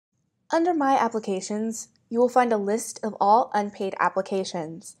Under My Applications, you will find a list of all unpaid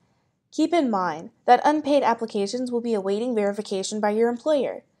applications. Keep in mind that unpaid applications will be awaiting verification by your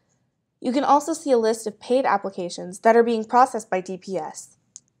employer. You can also see a list of paid applications that are being processed by DPS.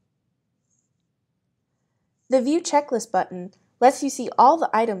 The View Checklist button lets you see all the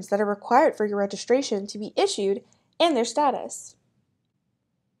items that are required for your registration to be issued and their status.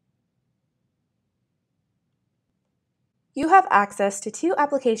 You have access to 2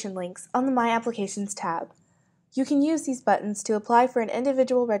 application links on the My Applications tab. You can use these buttons to apply for an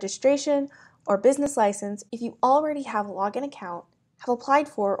individual registration or business license if you already have a login account, have applied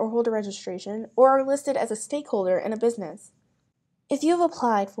for or hold a registration, or are listed as a stakeholder in a business. If you have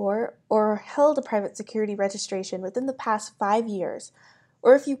applied for or held a private security registration within the past 5 years,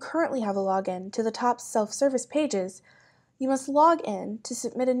 or if you currently have a login to the top self-service pages, you must log in to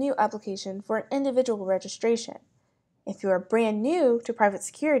submit a new application for an individual registration. If you are brand new to private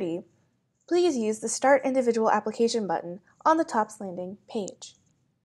security, please use the Start Individual Application button on the top landing page.